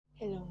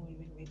Hello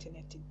moving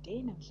internet.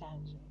 Today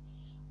namhlanje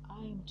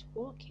I am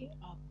talking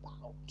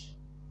about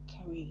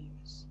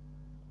careers.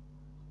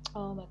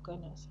 Oh my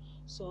goodness.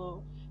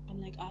 So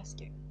I'm like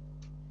asking,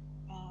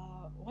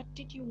 what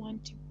did you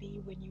want to be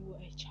when you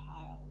were a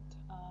child?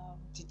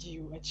 Did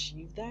you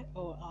achieve that,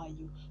 or are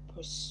you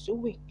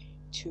pursuing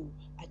to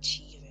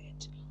achieve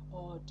it?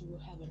 Or do you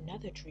have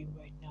another dream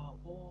right now?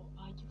 Or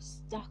are you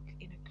stuck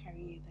in a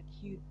career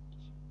that you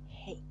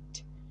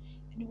hate?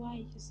 And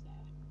why is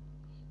that?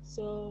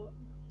 So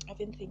I've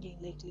been thinking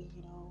lately,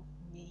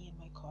 me and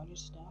my college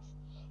stuff.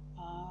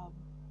 Um,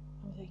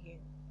 I'm thinking,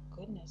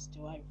 goodness,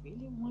 do I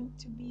really want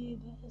to be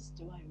this?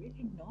 Do I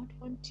really not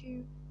want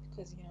to?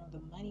 Because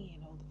the money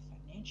and all the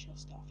financial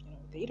stuff,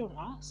 they don't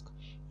ask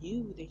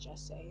you. They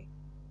just say,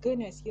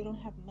 goodness, you don't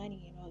have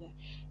money and all that.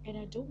 And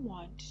I don't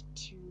want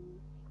to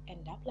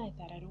end up like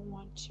that. I don't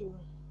want to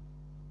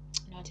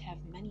not have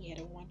money. I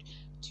don't want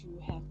to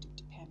have to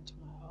depend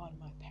on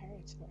my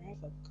parents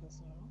forever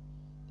because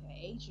they're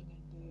aging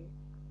and they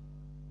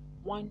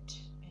want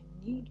and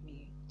need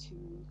me to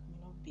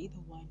be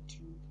the one to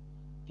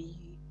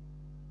be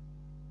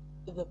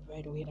the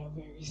breadwinner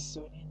very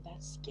soon, and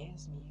that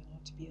scares me,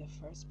 to be the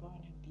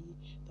firstborn and be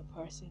the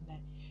person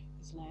that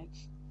is like,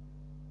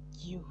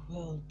 you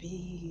will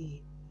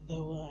be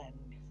the one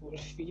who will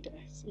feed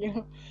us,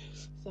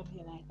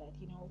 something like that.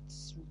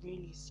 It's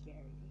really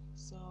scary.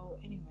 So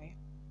anyway,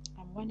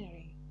 I'm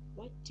wondering,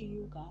 what do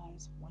you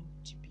guys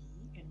want to be,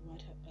 and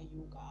what are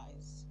you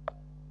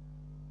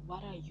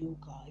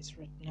guys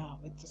right now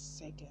at this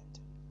second?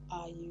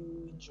 Are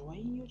you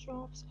enjoying your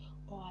jobs,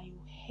 or are you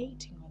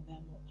hating on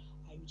them? Or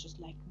are you just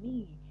like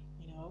me,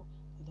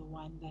 the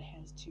one that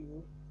has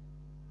to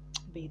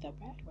be the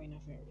breadwinner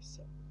very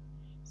soon?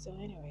 So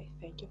anyway,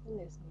 thank you for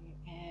listening,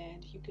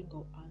 and you can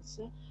go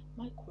answer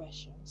my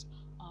questions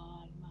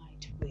on my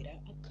Twitter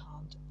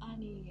account,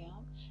 Ania,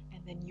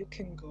 and then you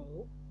can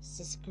go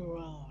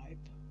subscribe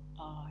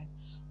on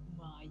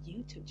my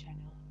YouTube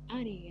channel,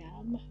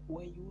 Aniam,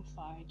 where you will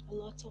find a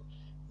lot of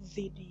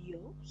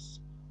videos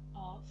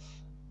of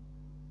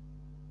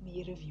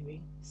me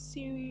reviewing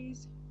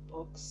series,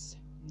 books,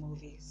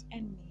 movies,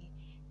 and me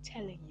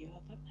telling you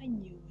about my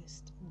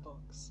newest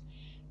books.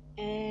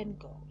 And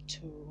go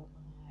to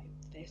my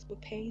Facebook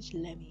page,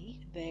 Lemmy.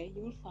 There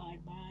you'll find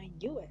my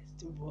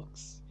newest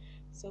books.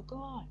 So go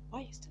on. Why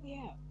are you still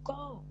here?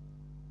 Go.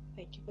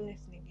 Thank you for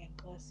listening, and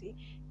Kosi.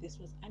 This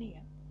was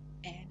Ania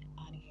and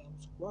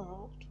Ania's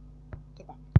World. Goodbye.